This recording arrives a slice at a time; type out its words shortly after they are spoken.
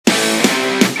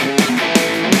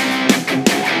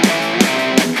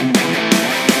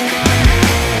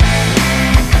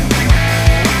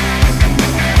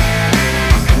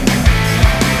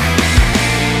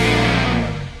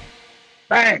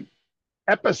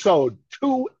Episode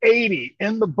 280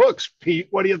 in the books, Pete.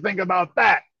 What do you think about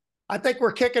that? I think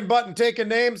we're kicking butt and taking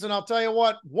names. And I'll tell you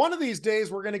what, one of these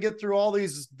days we're going to get through all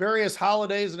these various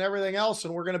holidays and everything else,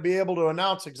 and we're going to be able to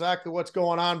announce exactly what's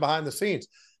going on behind the scenes.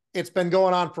 It's been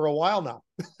going on for a while now.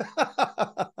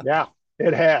 Yeah,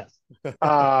 it has.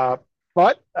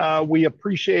 But we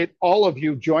appreciate all of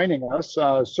you joining us.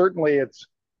 Certainly, it's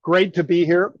great to be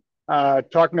here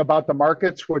talking about the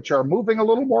markets, which are moving a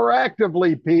little more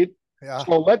actively, Pete. Yeah.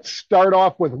 So let's start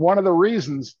off with one of the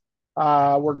reasons.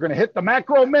 We're going to hit the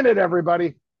macro minute,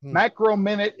 everybody. Macro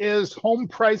minute is home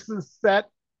prices set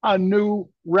a new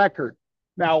record.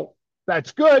 Now,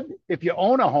 that's good if you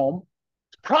own a home.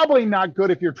 It's probably not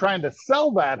good if you're trying to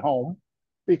sell that home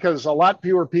because a lot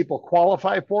fewer people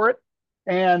qualify for it.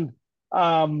 And,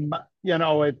 you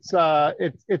know, it's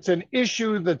an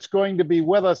issue that's going to be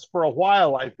with us for a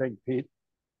while, I think, Pete.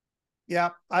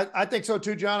 Yeah, I think so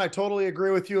too, John. I totally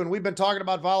agree with you. And we've been talking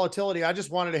about volatility. I just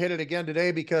wanted to hit it again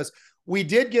today because we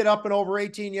did get up and over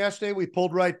 18 yesterday. We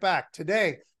pulled right back.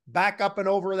 Today, back up and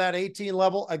over that 18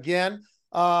 level again.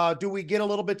 Do we get a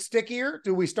little bit stickier?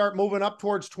 Do we start moving up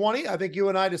towards 20? I think you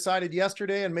and I decided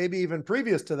yesterday, and maybe even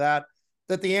previous to that,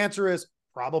 that the answer is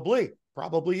probably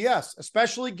yes,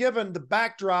 especially given the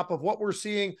backdrop of what we're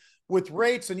seeing with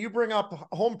rates. And you bring up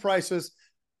home prices.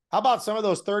 How about some of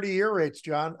those 30-year rates,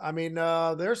 John? I mean,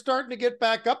 they're starting to get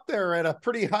back up there at a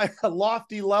pretty high,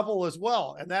 lofty level as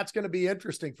well. And that's going to be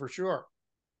interesting for sure.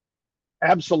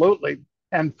 Absolutely.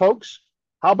 And folks,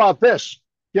 how about this?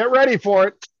 Get ready for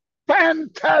it.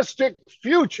 Fantastic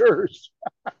futures.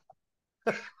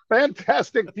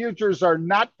 Fantastic futures are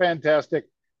not fantastic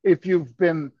if you've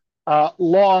been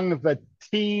long the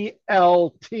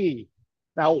TLT.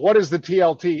 Now, what is the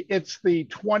TLT? It's the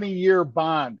 20-year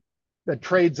bond that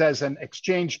trades as an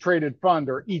exchange traded fund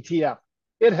or ETF.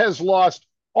 It has lost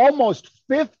almost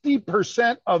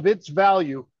 50% of its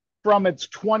value from its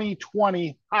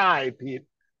 2020 high, Pete.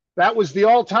 That was the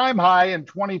all-time high in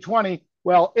 2020.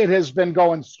 Well, it has been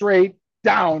going straight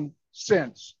down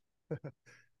since.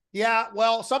 Yeah,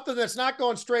 well, something that's not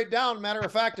going straight down. Matter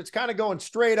of fact, it's kind of going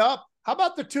straight up. How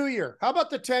about the 2-year? How about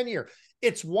the 10-year?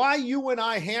 It's why you and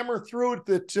I hammer through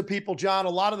to people, John, a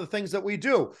lot of the things that we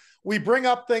do. We bring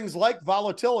up things like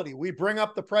volatility. We bring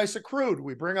up the price of crude.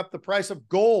 We bring up the price of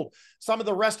gold, some of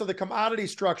the rest of the commodity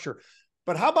structure.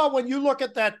 But how about when you look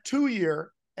at that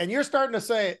 2-year and you're starting to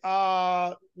say,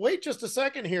 wait just a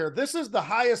second here. This is the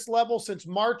highest level since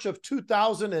March of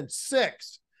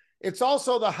 2006. It's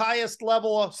also the highest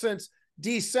level since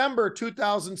December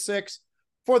 2006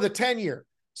 for the 10-year.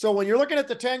 So when you're looking at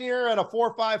the 10-year at a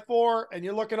 4.54 and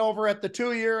you're looking over at the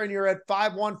 2-year and you're at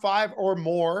 5.15 or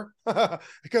more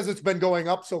because it's been going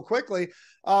up so quickly,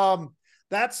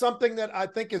 that's something that I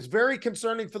think is very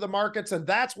concerning for the markets. And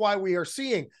that's why we are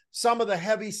seeing some of the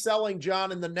heavy selling,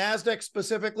 John, in the NASDAQ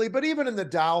specifically, but even in the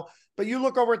Dow. But you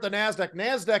look over at the NASDAQ,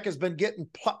 NASDAQ has been getting,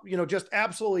 just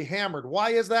absolutely hammered. Why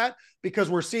is that? Because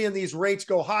we're seeing these rates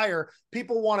go higher.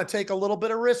 People want to take a little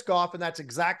bit of risk off, and that's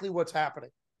exactly what's happening.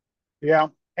 Yeah.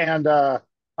 And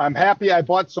I'm happy I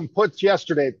bought some puts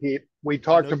yesterday, Pete. We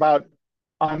talked about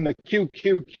on the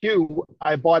QQQ,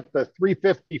 I bought the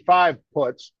 355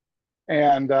 puts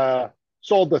and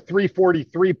sold the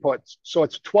 343 puts. So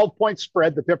it's a 12-point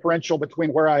spread, the differential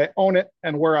between where I own it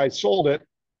and where I sold it.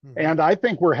 Mm-hmm. And I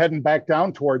think we're heading back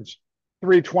down towards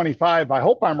 325. I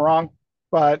hope I'm wrong,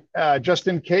 but just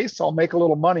in case, I'll make a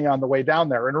little money on the way down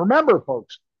there. And remember,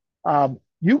 folks,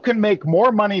 you can make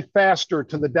more money faster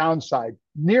to the downside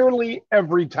nearly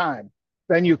every time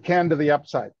than you can to the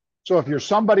upside. So if you're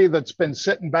somebody that's been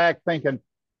sitting back thinking,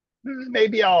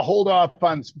 maybe I'll hold off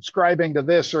on subscribing to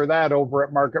this or that over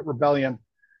at Market Rebellion,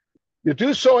 you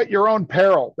do so at your own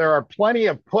peril. There are plenty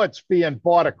of puts being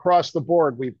bought across the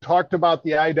board. We've talked about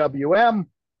the IWM.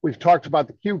 We've talked about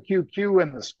the QQQ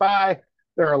and the SPY.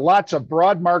 There are lots of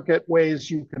broad market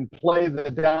ways you can play the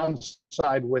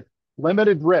downside with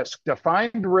limited risk,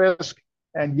 defined risk,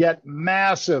 and yet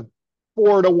massive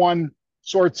 4-to-1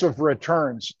 sorts of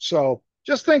returns. So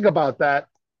just think about that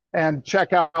and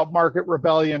check out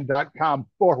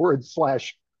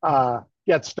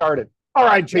marketrebellion.com/get started. All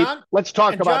right, John, Pete, let's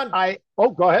talk about go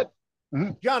ahead.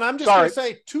 Mm-hmm. John, I'm just going to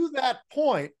say to that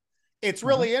point, it's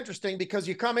really interesting because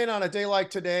you come in on a day like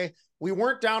today, we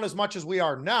weren't down as much as we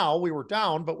are now. We were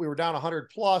down, but we were down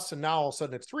 100 plus, and now all of a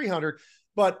sudden it's 300.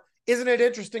 But isn't it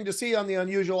interesting to see on the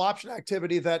unusual option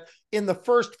activity that in the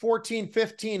first 14,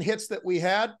 15 hits that we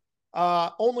had,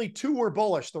 only 2 were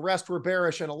bullish. The rest were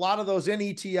bearish. And a lot of those in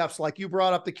ETFs, like you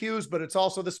brought up the Qs, but it's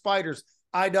also the spiders,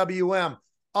 IWM,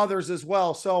 others as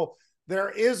well. So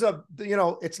there is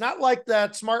it's not like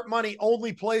that smart money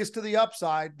only plays to the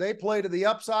upside. They play to the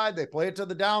upside, they play it to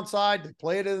the downside, they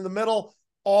play it in the middle,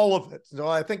 all of it. So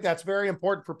I think that's very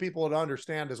important for people to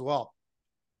understand as well.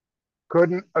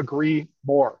 Couldn't agree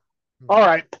more. All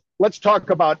right, let's talk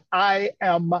about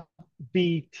IMVT,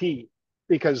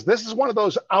 because this is one of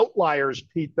those outliers,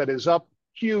 Pete, that is up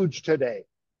huge today.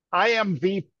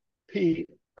 IMVT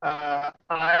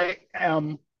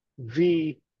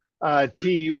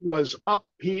was up,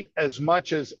 Pete, as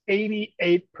much as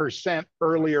 88%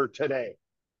 earlier today.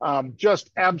 Just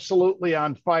absolutely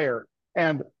on fire.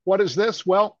 And what is this?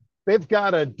 Well, they've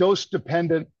got a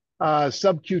dose-dependent,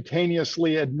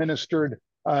 subcutaneously administered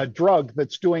drug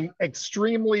that's doing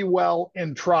extremely well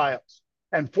in trials.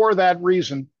 And for that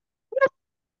reason,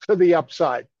 to the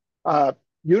upside.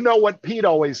 You know what Pete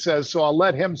always says, so I'll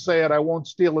let him say it. I won't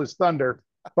steal his thunder,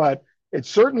 but it's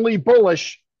certainly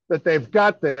bullish that they've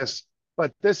got this,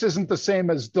 but this isn't the same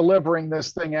as delivering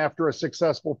this thing after a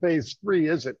successful phase 3,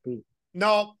 is it, Pete?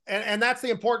 No, and that's the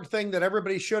important thing that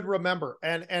everybody should remember.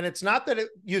 And it's not that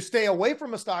you stay away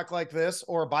from a stock like this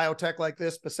or a biotech like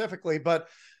this specifically, but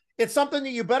it's something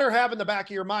that you better have in the back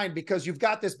of your mind, because you've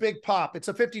got this big pop. It's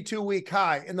a 52-week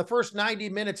high. In the first 90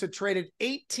 minutes, it traded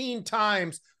 18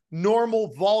 times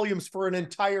normal volumes for an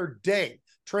entire day.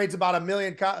 Trades about 1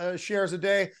 million shares a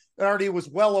day. It already was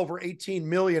well over 18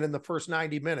 million in the first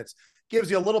 90 minutes. Gives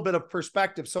you a little bit of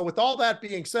perspective. So with all that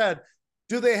being said,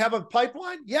 do they have a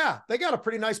pipeline? Yeah, they got a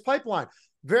pretty nice pipeline.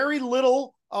 Very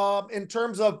little in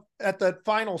terms of at the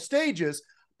final stages,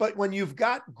 but when you've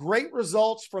got great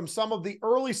results from some of the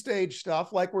early stage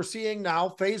stuff, like we're seeing now,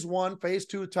 phase 1, phase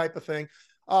 2 type of thing,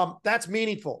 that's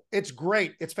meaningful. It's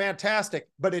great. It's fantastic,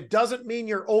 but it doesn't mean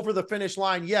you're over the finish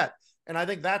line yet. And I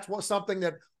think that's something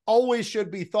that always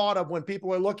should be thought of when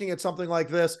people are looking at something like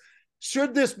this.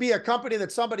 Should this be a company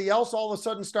that somebody else all of a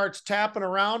sudden starts tapping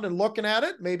around and looking at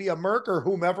it? Maybe a Merck or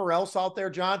whomever else out there,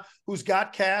 John, who's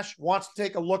got cash, wants to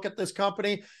take a look at this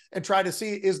company and try to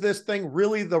see, is this thing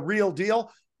really the real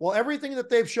deal? Well, everything that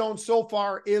they've shown so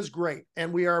far is great.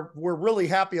 And we're really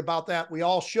happy about that. We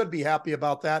all should be happy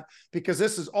about that, because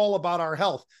this is all about our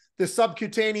health. This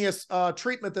subcutaneous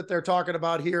treatment that they're talking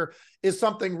about here is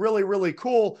something really, really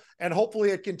cool. And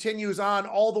hopefully it continues on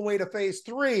all the way to phase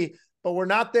 3, but we're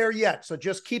not there yet. So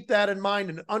just keep that in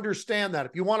mind and understand that.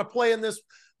 If you want to play in this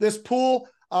pool,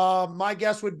 my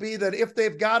guess would be that if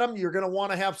they've got them, you're going to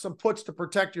want to have some puts to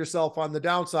protect yourself on the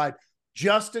downside,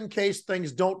 just in case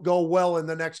things don't go well in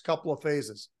the next couple of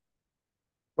phases.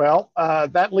 Well,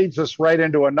 that leads us right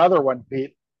into another one,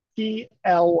 Pete.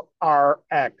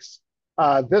 TLRX.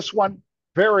 This one,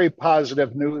 very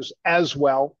positive news as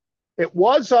well. It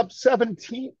was up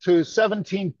 17 to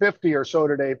 1750 or so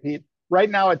today, Pete. Right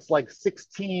now, it's like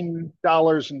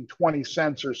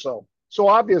 $16.20 or so. So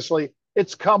obviously,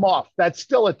 it's come off. That's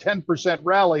still a 10%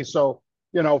 rally. So,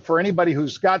 for anybody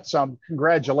who's got some,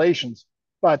 congratulations.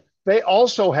 But they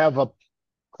also have a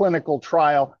clinical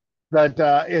trial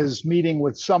that is meeting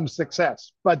with some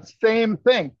success. But same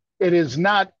thing, it is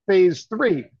not phase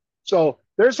 3. So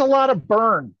there's a lot of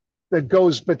burn that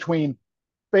goes between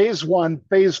phase 1,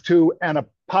 phase 2, and a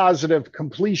positive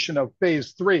completion of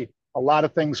phase 3. A lot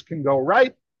of things can go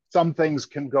right. Some things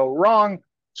can go wrong.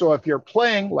 So if you're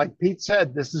playing, like Pete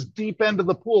said, this is deep into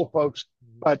the pool, folks.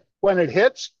 But when it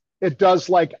hits, it does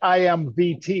like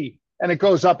IMVT, and it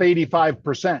goes up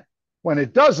 85%. When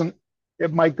it doesn't,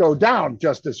 it might go down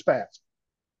just as fast.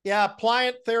 Yeah,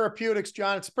 Pliant Therapeutics,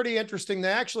 John, it's pretty interesting. They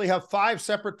actually have 5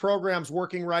 separate programs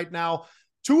working right now.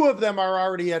 2 of them are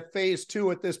already at phase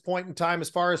 2 at this point in time, as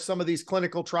far as some of these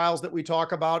clinical trials that we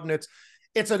talk about. And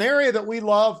it's an area that we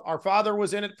love. Our father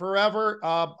was in it forever.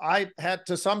 I had,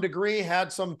 to some degree,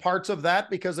 had some parts of that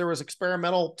because there was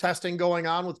experimental testing going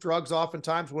on with drugs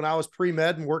oftentimes when I was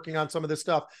pre-med and working on some of this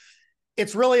stuff.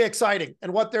 It's really exciting.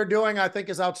 And what they're doing, I think,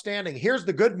 is outstanding. Here's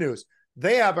the good news.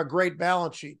 They have a great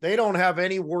balance sheet. They don't have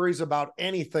any worries about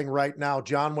anything right now,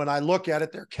 John. When I look at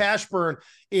it, their cash burn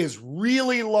is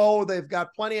really low. They've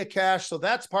got plenty of cash. So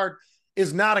that part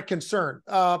is not a concern.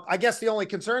 I guess the only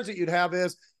concerns that you'd have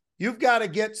is you've got to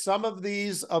get some of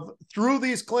these through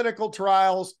these clinical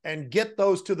trials and get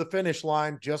those to the finish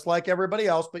line, just like everybody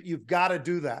else, but you've got to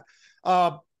do that.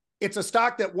 It's a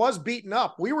stock that was beaten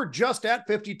up. We were just at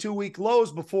 52-week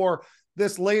lows before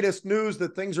this latest news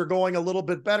that things are going a little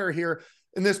bit better here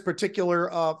in this particular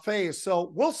phase.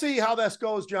 So we'll see how this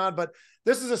goes, John, but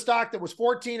this is a stock that was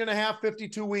 14.5,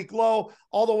 52-week low,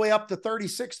 all the way up to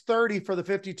 36.30 for the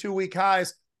 52-week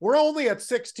highs. We're only at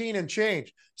 16 and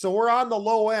change. So we're on the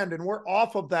low end and we're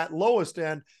off of that lowest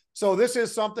end. So this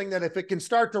is something that if it can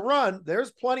start to run,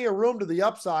 there's plenty of room to the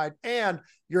upside, and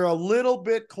you're a little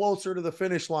bit closer to the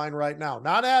finish line right now.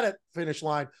 Not at it finish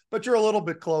line, but you're a little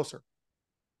bit closer.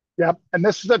 Yep. And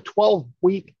this is a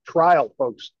 12-week trial,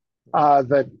 folks.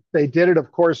 That they did it,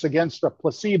 of course, against a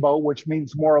placebo, which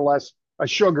means more or less a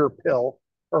sugar pill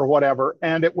or whatever,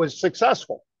 and it was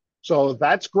successful. So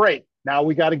that's great. Now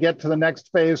we got to get to the next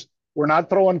phase. We're not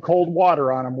throwing cold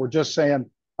water on them. We're just saying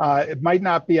it might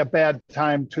not be a bad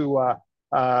time to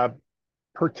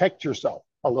protect yourself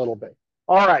a little bit.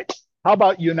 All right. How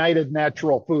about United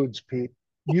Natural Foods, Pete?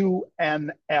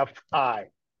 UNFI.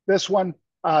 This one,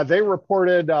 they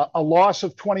reported a loss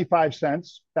of 25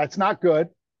 cents. That's not good,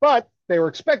 but they were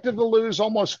expected to lose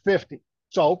almost 50.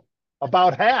 So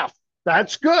about half.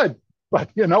 That's good. But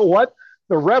you know what?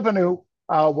 The revenue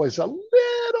was a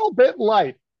little bit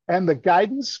light. And the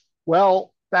guidance,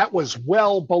 well, that was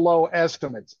well below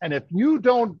estimates. And if you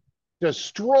don't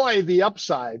destroy the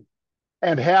upside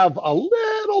and have a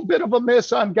little bit of a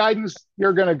miss on guidance,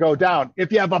 you're going to go down.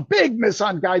 If you have a big miss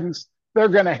on guidance, they're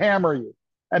going to hammer you.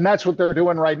 And that's what they're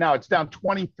doing right now. It's down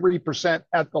 23%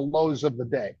 at the lows of the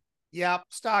day. Yeah,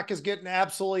 stock is getting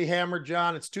absolutely hammered,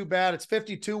 John. It's too bad. It's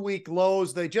 52-week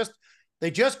lows. They just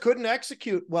couldn't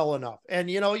execute well enough. And,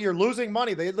 you know, you're losing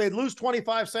money. They lose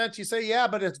 25 cents. You say, yeah,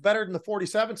 but it's better than the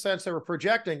 47 cents they were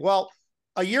projecting. Well,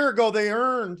 a year ago, they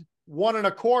earned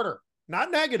 1.25,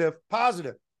 not negative,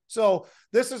 positive. So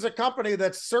this is a company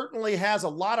that certainly has a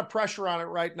lot of pressure on it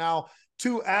right now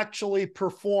to actually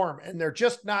perform, and they're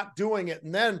just not doing it.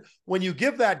 And then when you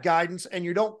give that guidance and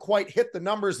you don't quite hit the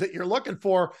numbers that you're looking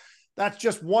for, that's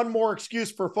just one more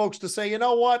excuse for folks to say, you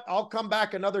know what, I'll come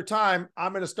back another time.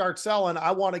 I'm going to start selling.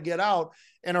 I want to get out.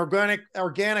 And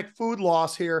organic food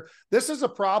loss here. This is a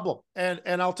problem. And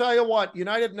I'll tell you what,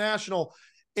 United National,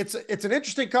 it's an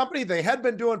interesting company. They had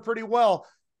been doing pretty well,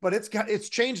 but it's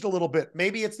changed a little bit.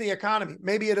 Maybe it's the economy.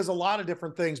 Maybe it is a lot of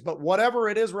different things, but whatever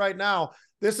it is right now,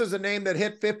 this is a name that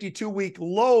hit 52-week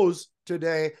lows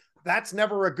today. That's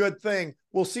never a good thing.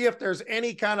 We'll see if there's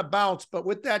any kind of bounce, but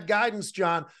with that guidance,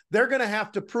 John, they're going to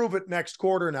have to prove it next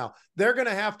quarter now. They're going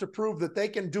to have to prove that they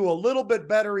can do a little bit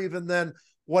better even than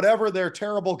whatever their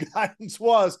terrible guidance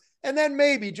was. And then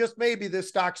maybe, just maybe, this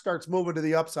stock starts moving to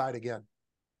the upside again.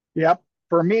 Yep.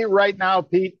 For me right now,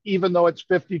 Pete, even though it's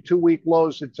 52-week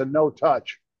lows, it's a no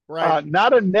touch. Right.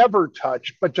 Not a never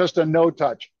touch, but just a no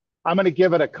touch. I'm going to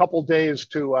give it a couple days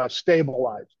to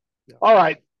stabilize. Yeah. All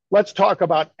right. Let's talk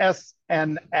about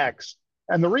SNX.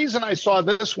 And the reason I saw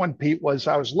this one, Pete, was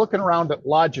I was looking around at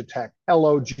Logitech,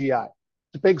 L-O-G-I.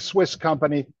 It's a big Swiss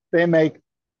company. They make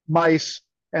mice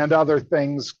and other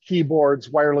things, keyboards,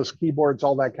 wireless keyboards,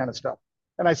 all that kind of stuff.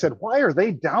 And I said, why are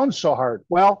they down so hard?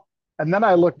 Well, and then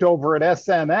I looked over at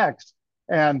SNX,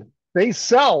 and they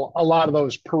sell a lot of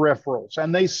those peripherals,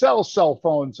 and they sell cell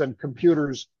phones and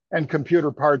computers and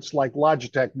computer parts like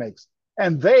Logitech makes.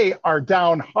 And they are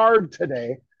down hard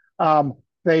today.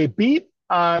 They beat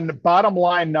on bottom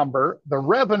line number. The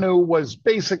revenue was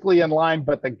basically in line,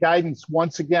 but the guidance,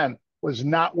 once again, was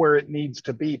not where it needs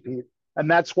to be, Pete.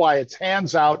 And that's why it's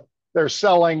hands out. They're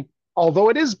selling, although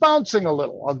it is bouncing a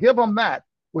little. I'll give them that.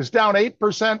 It was down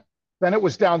 8%, then it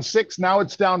was down 6%, now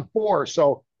it's down 4%.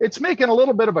 So it's making a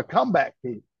little bit of a comeback,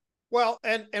 Pete. Well,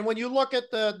 and when you look at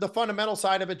the fundamental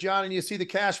side of it, John, and you see the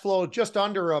cash flow just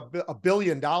under $1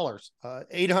 billion,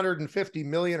 $850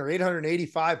 million or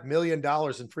 $885 million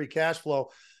in free cash flow,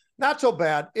 not so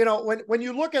bad. You know, when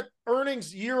you look at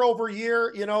earnings year over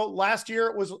year, you know, last year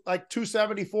it was like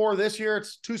 274. This year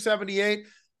it's 278.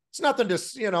 It's nothing to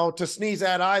sneeze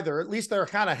at either. At least they're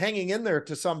kind of hanging in there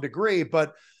to some degree,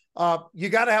 but you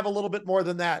got to have a little bit more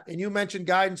than that. And you mentioned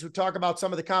guidance. We talk about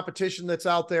some of the competition that's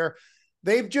out there.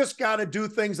 They've just got to do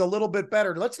things a little bit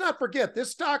better. Let's not forget,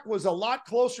 this stock was a lot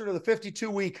closer to the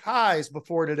 52-week highs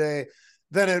before today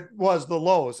than it was the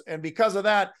lows. And because of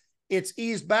that, it's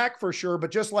eased back for sure.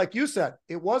 But just like you said,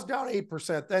 it was down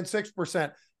 8%, then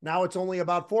 6%. Now it's only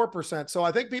about 4%. So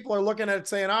I think people are looking at it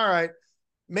saying, all right,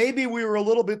 maybe we were a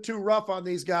little bit too rough on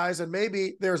these guys, and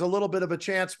maybe there's a little bit of a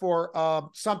chance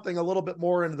for something a little bit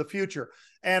more into the future.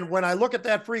 And when I look at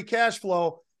that free cash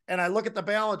flow, and I look at the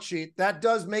balance sheet, that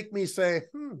does make me say,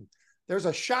 there's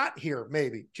a shot here,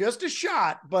 maybe just a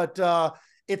shot, but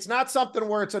it's not something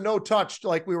where it's a no touch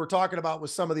like we were talking about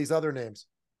with some of these other names.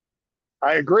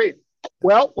 I agree.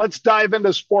 Well, let's dive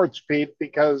into sports, Pete,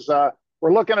 because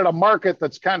we're looking at a market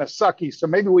that's kind of sucky. So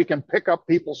maybe we can pick up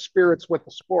people's spirits with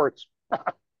the sports.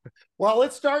 Well,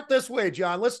 let's start this way,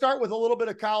 John. Let's start with a little bit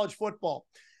of college football.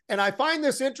 And I find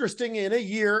this interesting in a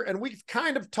year, and we've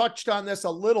kind of touched on this a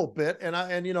little bit. And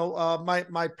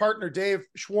my partner, Dave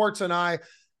Schwartz, and I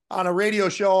on a radio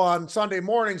show on Sunday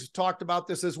mornings talked about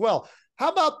this as well. How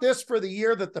about this for the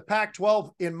year that the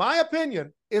Pac-12, in my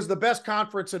opinion, is the best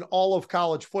conference in all of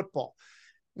college football?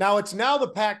 Now, it's now the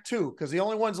Pac-2 because the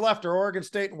only ones left are Oregon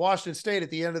State and Washington State at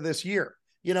the end of this year.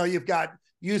 You know, you've got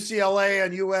UCLA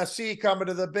and USC coming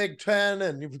to the Big Ten,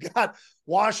 and you've got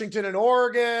Washington and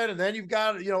Oregon, and then you've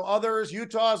got, you know, others.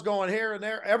 Utah's going here and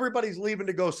there. Everybody's leaving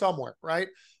to go somewhere, right?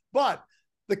 But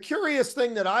the curious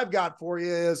thing that I've got for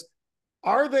you is,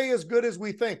 are they as good as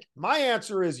we think? My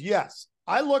answer is yes.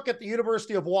 I look at the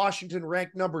University of Washington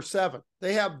ranked number 7.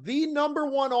 They have the number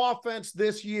 1 offense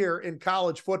this year in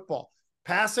college football.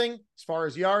 Passing, as far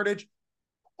as yardage,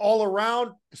 all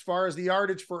around, as far as the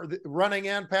yardage for the running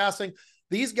and passing.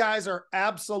 These guys are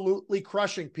absolutely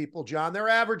crushing people, John. They're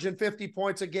averaging 50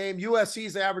 points a game.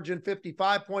 USC's averaging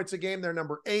 55 points a game. They're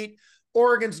number 8.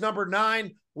 Oregon's number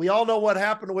 9. We all know what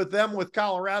happened with them with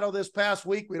Colorado this past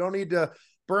week. We don't need to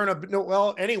burn a –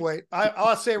 well, anyway,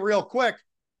 I'll say real quick.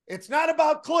 It's not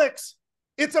about clicks.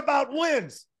 It's about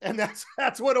wins. And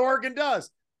that's what Oregon does.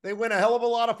 They win a hell of a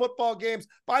lot of football games.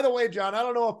 By the way, John, I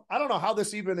don't know how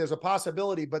this even is a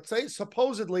possibility, but they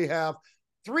supposedly have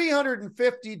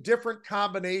 350 different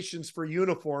combinations for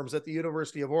uniforms at the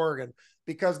University of Oregon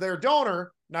because their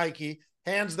donor, Nike,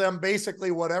 hands them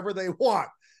basically whatever they want.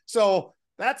 So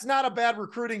that's not a bad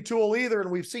recruiting tool either.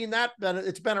 And we've seen that.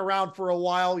 It's been around for a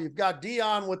while. You've got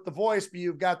Dion with The Voice, but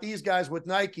you've got these guys with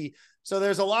Nike. So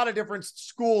there's a lot of different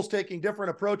schools taking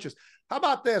different approaches. How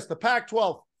about this? The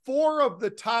Pac-12, 4 of the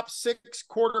top 6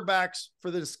 quarterbacks for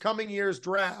this coming year's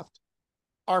draft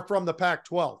are from the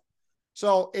Pac-12.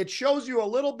 So it shows you a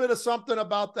little bit of something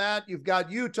about that. You've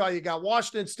got Utah, you got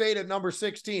Washington State at number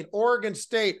 16, Oregon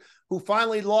State, who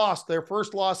finally lost their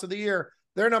first loss of the year.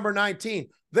 They're number 19.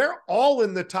 They're all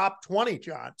in the top 20,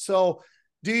 John. So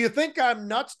do you think I'm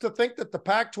nuts to think that the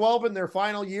Pac-12 in their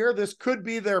final year, this could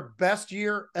be their best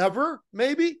year ever,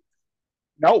 maybe?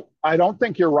 No, I don't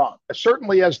think you're wrong.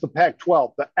 Certainly as the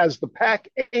Pac-12. As the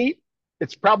Pac-8,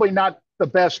 it's probably not the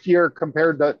best year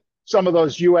compared to some of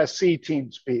those USC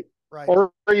teams, Pete. Right.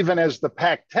 Or even as the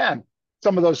Pac-10,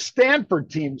 some of those Stanford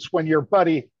teams when your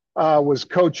buddy was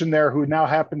coaching there, who now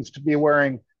happens to be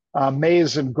wearing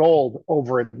maize and gold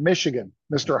over at Michigan,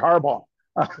 Mr. Harbaugh.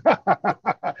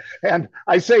 And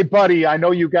I say buddy, I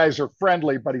know you guys are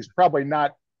friendly, but he's probably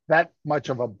not that much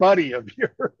of a buddy of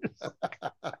yours.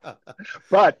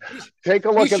 But take a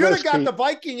look at this. He should have got the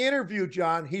Viking interview,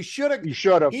 John. He should have.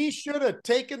 He should have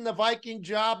taken the Viking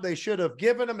job. They should have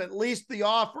given him at least the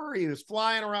offer. He was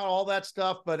flying around, all that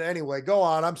stuff. But anyway, go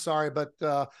on. I'm sorry, but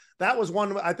that was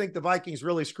one. I think the Vikings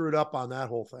really screwed up on that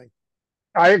whole thing.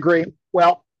 I agree.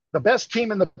 Well, the best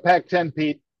team in the Pac-10,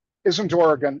 Pete, isn't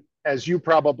Oregon, as you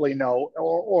probably know,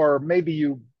 or maybe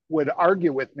you would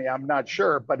argue with me. I'm not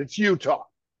sure, but it's Utah.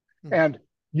 And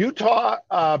Utah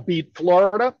beat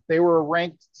Florida. They were a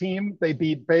ranked team. They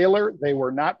beat Baylor. They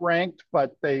were not ranked,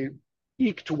 but they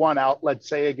eked one out, let's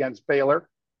say, against Baylor.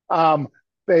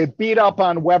 They beat up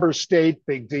on Weber State,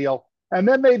 big deal. And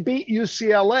then they beat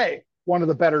UCLA, one of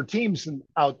the better teams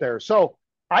out there. So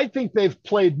I think they've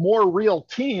played more real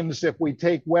teams, if we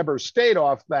take Weber State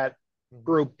off that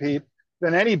group, Pete,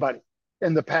 than anybody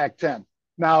in the Pac-10.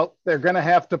 Now, they're going to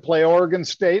have to play Oregon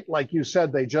State. Like you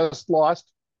said, they just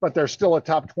lost, but they're still a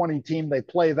top 20 team. They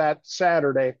play that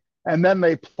Saturday, and then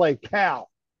they play Cal,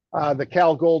 the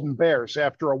Cal Golden Bears,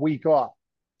 after a week off.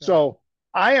 So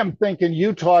I am thinking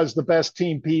Utah is the best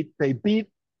team, Pete. They beat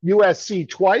USC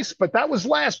twice, but that was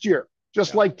last year.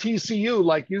 Just like TCU,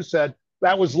 like you said,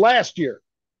 that was last year.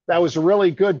 That was a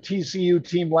really good TCU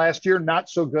team last year, not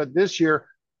so good this year.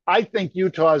 I think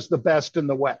Utah is the best in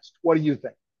the West. What do you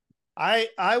think?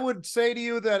 I would say to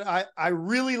you that I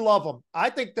really love them. I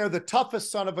think they're the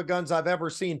toughest son of a guns I've ever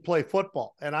seen play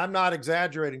football. And I'm not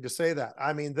exaggerating to say that.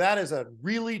 I mean, that is a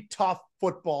really tough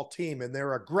football team, and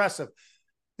they're aggressive.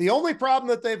 The only problem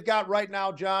that they've got right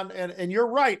now, John, and you're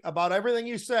right about everything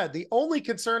you said. The only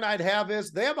concern I'd have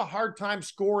is they have a hard time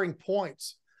scoring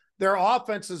points. Their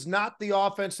offense is not the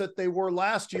offense that they were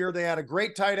last year. They had a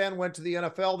great tight end, went to the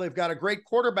NFL. They've got a great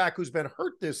quarterback who's been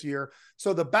hurt this year.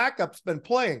 So the backup's been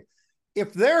playing.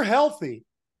 If they're healthy,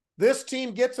 this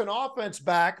team gets an offense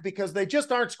back because they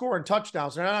just aren't scoring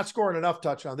touchdowns. They're not scoring enough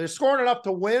touchdowns. They're scoring enough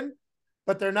to win,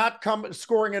 but they're not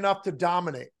scoring enough to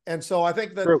dominate. And so I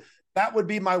think that that would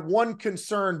be my one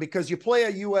concern, because you play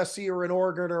a USC or an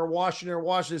Oregon or a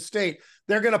Washington State,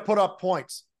 they're going to put up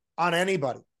points on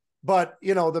anybody. But,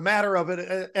 you know, the matter of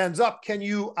it ends up, can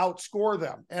you outscore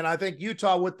them? And I think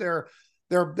Utah, with their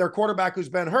quarterback who's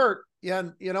been hurt,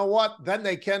 and you know what, then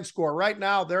they can score. Right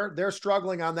now, they're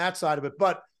struggling on that side of it.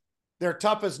 But They're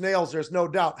tough as nails. There's no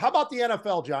doubt. How about the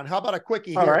NFL, John? How about a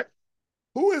quickie All here? right.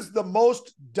 Who is the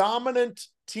most dominant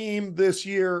team this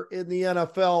year in the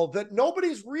NFL that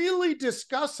nobody's really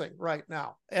discussing right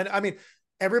now? And I mean,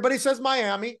 everybody says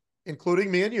Miami,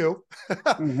 including me and you.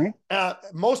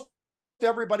 Most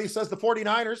everybody says the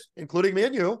 49ers, including me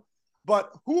and you.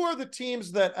 But who are the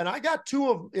teams that, and I got two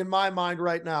of in my mind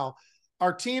right now,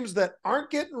 are teams that aren't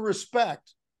getting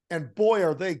respect, and boy,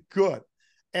 are they good.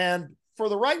 And for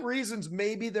the right reasons,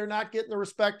 maybe they're not getting the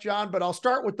respect, John, but I'll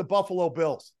start with the Buffalo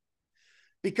Bills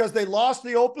because they lost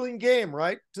the opening game,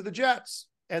 right, to the Jets,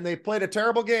 and they played a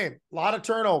terrible game, a lot of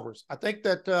turnovers. I think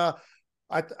that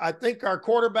I think our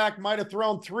quarterback might have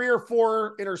thrown 3 or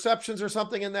 4 interceptions or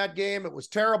something in that game. It was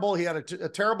terrible. He had a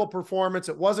terrible performance.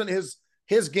 It wasn't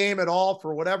his game at all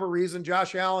for whatever reason.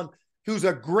 Josh Allen, who's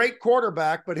a great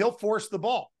quarterback, but he'll force the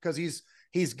ball because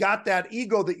he's got that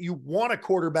ego that you want a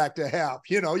quarterback to have.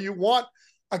 You know, you want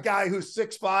a guy who's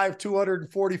 6'5",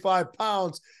 245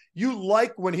 pounds. You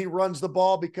like when he runs the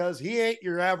ball because he ain't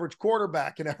your average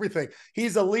quarterback and everything.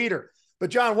 He's a leader.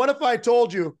 But John, what if I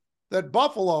told you that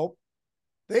Buffalo,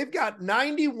 they've got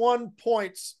 91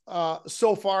 points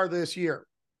so far this year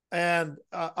and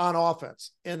on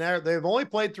offense. And they've only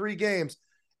played 3 games.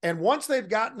 And once they've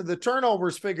gotten to the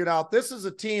turnovers figured out, this is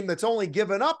a team that's only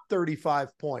given up 35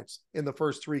 points in the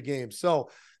first 3 games. So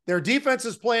their defense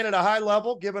is playing at a high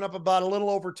level, giving up about a little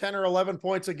over 10 or 11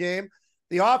 points a game.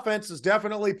 The offense is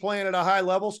definitely playing at a high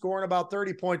level, scoring about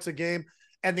 30 points a game.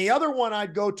 And the other one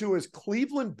I'd go to is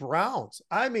Cleveland Browns.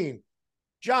 I mean,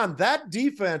 John, that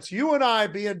defense, you and I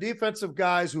being defensive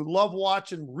guys who love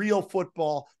watching real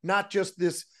football, not just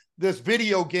this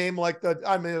video game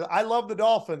I love the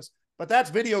Dolphins, but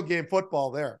that's video game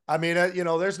football there. I mean,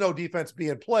 there's no defense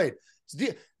being played.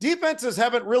 Defenses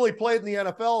haven't really played in the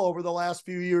NFL over the last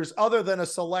few years other than a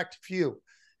select few.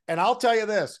 And I'll tell you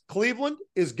this, Cleveland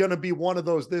is going to be one of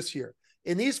those this year.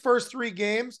 In these first 3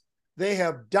 games, they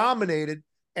have dominated,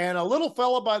 and a little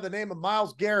fella by the name of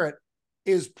Myles Garrett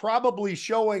is probably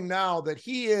showing now that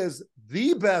he is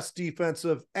the best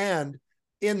defensive end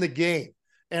in the game.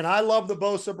 And I love the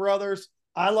Bosa brothers.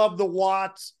 I love the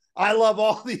Watts. I love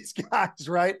all these guys,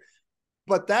 right?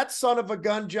 But that son of a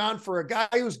gun, John, for a guy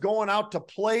who's going out to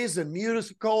plays and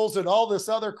musicals and all this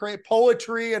other great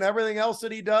poetry and everything else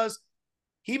that he does,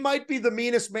 he might be the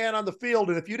meanest man on the field.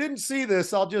 And if you didn't see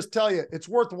this, I'll just tell you, it's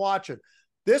worth watching.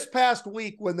 This past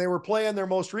week, when they were playing their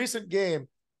most recent game,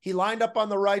 he lined up on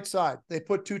the right side. They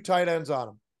put 2 tight ends on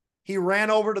him. He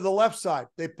ran over to the left side.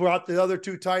 They brought the other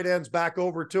 2 tight ends back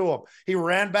over to him. He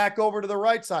ran back over to the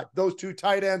right side. Those 2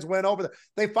 tight ends went over there.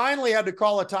 They finally had to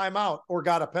call a timeout or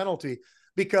got a penalty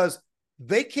because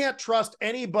they can't trust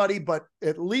anybody but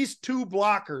at least 2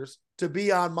 blockers to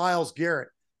be on Myles Garrett.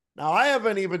 Now, I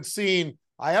haven't seen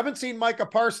Micah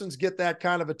Parsons get that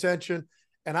kind of attention,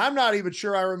 and I'm not even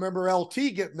sure I remember LT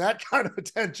getting that kind of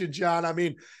attention, John. I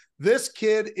mean, this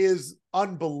kid is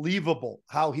unbelievable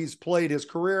how he's played his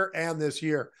career and this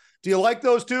year. Do you like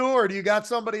those 2, or do you got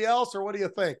somebody else, or what do you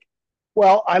think?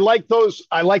 Well, I like those.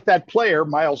 I like that player,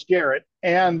 Myles Garrett,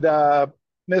 and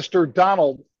Mr.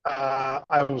 Donald.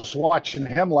 I was watching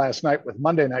him last night with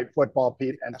Monday Night Football,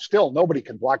 Pete, and still nobody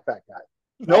can block that guy.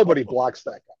 Nobody blocks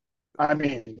that guy. I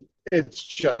mean, it's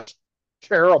just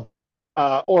terrible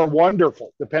or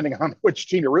wonderful, depending on which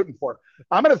team you're rooting for.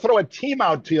 I'm going to throw a team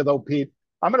out to you, though, Pete.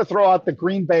 I'm going to throw out the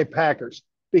Green Bay Packers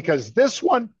because this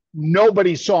one,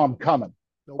 nobody saw him coming.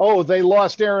 Nope. Oh, they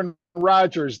lost Aaron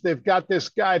Rodgers. They've got this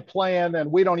guy playing,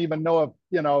 and we don't even know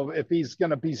if he's going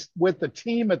to be with the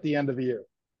team at the end of the year.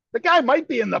 The guy might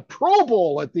be in the Pro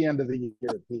Bowl at the end of the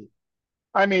year, Pete.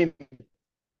 I mean,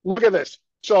 look at this.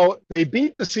 So they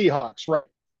beat the Seahawks, right?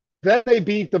 Then they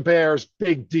beat the Bears.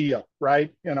 Big deal,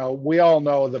 right? We all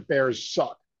know the Bears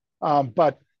suck.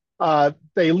 But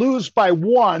they lose by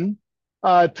 1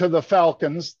 to the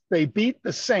Falcons. They beat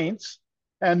the Saints.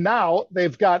 And now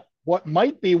they've got what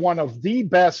might be one of the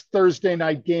best Thursday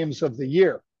night games of the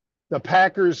year, the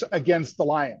Packers against the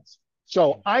Lions.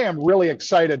 So I am really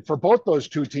excited for both those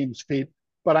 2 teams, Pete,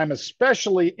 but I'm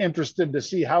especially interested to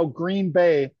see how Green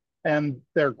Bay and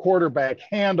their quarterback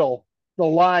handle the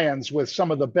Lions with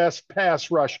some of the best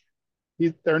pass rush.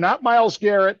 They're not Myles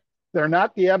Garrett. They're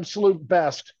not the absolute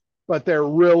best, but they're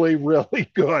really,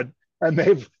 really good.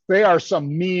 And they are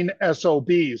some mean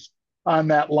SOBs on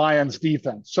that Lions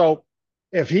defense. So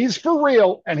if he's for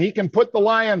real and he can put the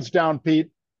Lions down, Pete,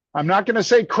 I'm not going to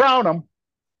say crown him,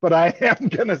 but I am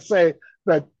going to say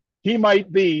that he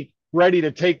might be ready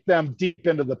to take them deep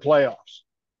into the playoffs.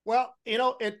 Well,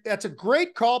 that's a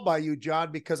great call by you,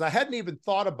 John, because I hadn't even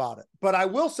thought about it. But I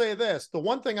will say this. The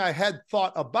one thing I had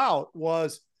thought about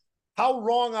was how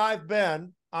wrong I've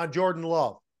been on Jordan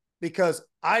Love, because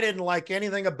I didn't like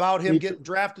anything about him getting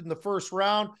drafted in the first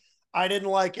round. I didn't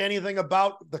like anything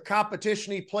about the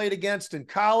competition he played against in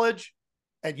college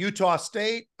at Utah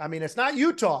State. I mean, it's not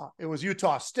Utah, it was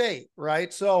Utah State,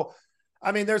 right? So,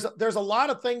 I mean, there's a lot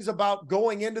of things about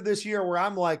going into this year where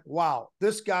I'm like, wow,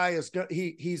 this guy is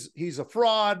he's a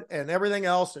fraud and everything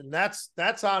else, and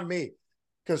that's on me.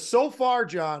 Because so far,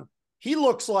 John, he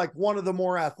looks like one of the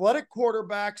more athletic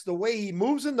quarterbacks, the way he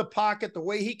moves in the pocket, the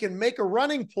way he can make a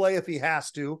running play if he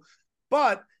has to,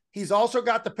 but he's also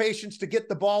got the patience to get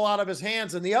the ball out of his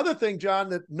hands. And the other thing, John,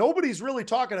 that nobody's really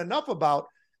talking enough about,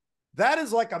 that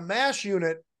is like a mash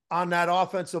unit on that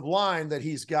offensive line that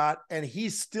he's got, and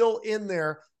he's still in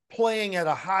there playing at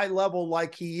a high level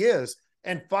like he is,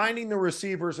 and finding the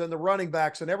receivers and the running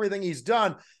backs and everything he's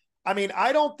done. I mean,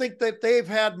 I don't think that they've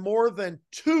had more than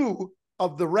 2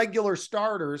 of the regular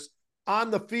starters on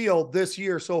the field this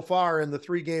year so far in the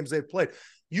 3 games they've played.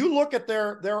 You look at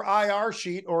their IR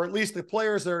sheet, or at least the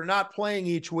players that are not playing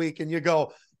each week, and you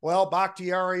go, well,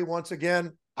 Bakhtiari once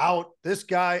again out, this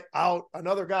guy out,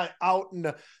 another guy out.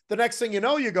 And the next thing you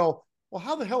know, you go, well,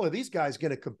 how the hell are these guys going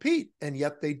to compete? And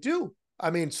yet they do. I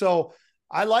mean, so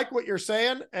I like what you're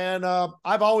saying. And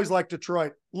I've always liked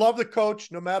Detroit. Love the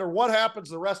coach, no matter what happens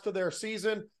the rest of their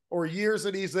season or years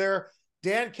that he's there.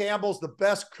 Dan Campbell's the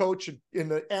best coach in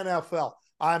the NFL.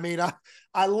 I mean,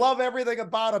 I love everything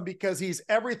about him because he's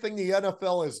everything the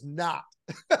NFL is not.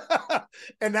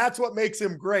 And that's what makes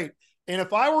him great. And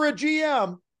if I were a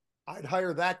GM, I'd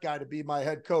hire that guy to be my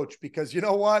head coach, because you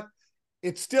know what?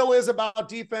 It still is about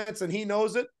defense, and he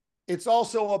knows it. It's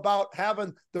also about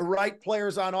having the right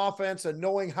players on offense and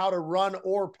knowing how to run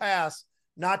or pass,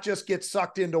 not just get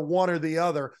sucked into one or the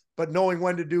other, but knowing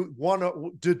when to do one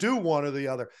or the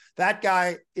other. That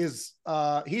guy is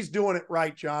he's doing it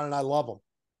right, John, and I love him.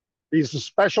 He's a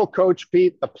special coach,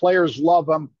 Pete. The players love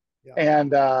him. Yeah.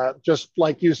 And just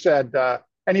like you said,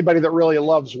 anybody that really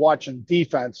loves watching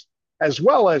defense, as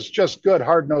well as just good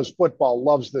hard-nosed football,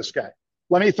 loves this guy.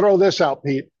 Let me throw this out,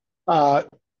 Pete.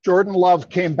 Jordan Love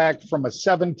came back from a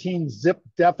 17-zip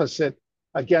deficit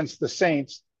against the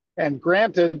Saints. And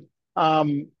granted,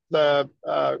 the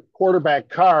quarterback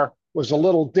Carr was a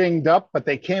little dinged up, but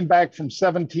they came back from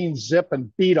 17-zip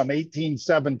and beat them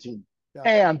 18-17. Yeah.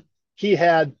 And he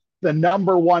had the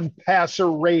number 1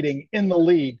 passer rating in the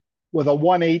league with a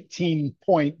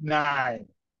 118.9.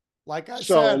 Like I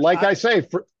say,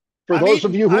 for those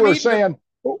of you who are saying,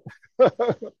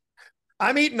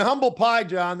 I'm eating humble pie,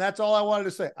 John. That's all I wanted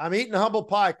to say. I'm eating humble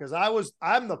pie because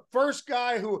I'm the first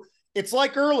guy who, it's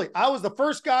like early. I was the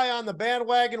first guy on the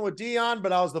bandwagon with Deion,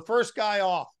 but I was the first guy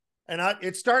off. And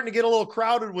it's starting to get a little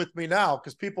crowded with me now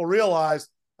because people realize,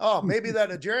 oh, maybe that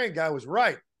Nigerian guy was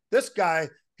right. This guy,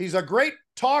 he's a great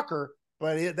talker,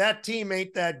 but that team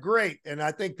ain't that great. And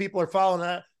I think people are following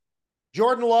that.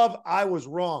 Jordan Love, I was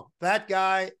wrong. That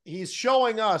guy, he's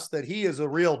showing us that he is a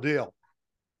real deal.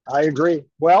 I agree.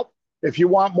 Well, if you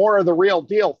want more of the real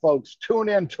deal, folks, tune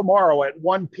in tomorrow at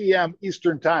 1 p.m.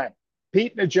 Eastern Time.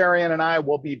 Pete Nigerian and I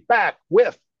will be back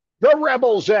with The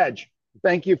Rebel's Edge.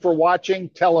 Thank you for watching.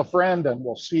 Tell a friend, and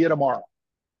we'll see you tomorrow.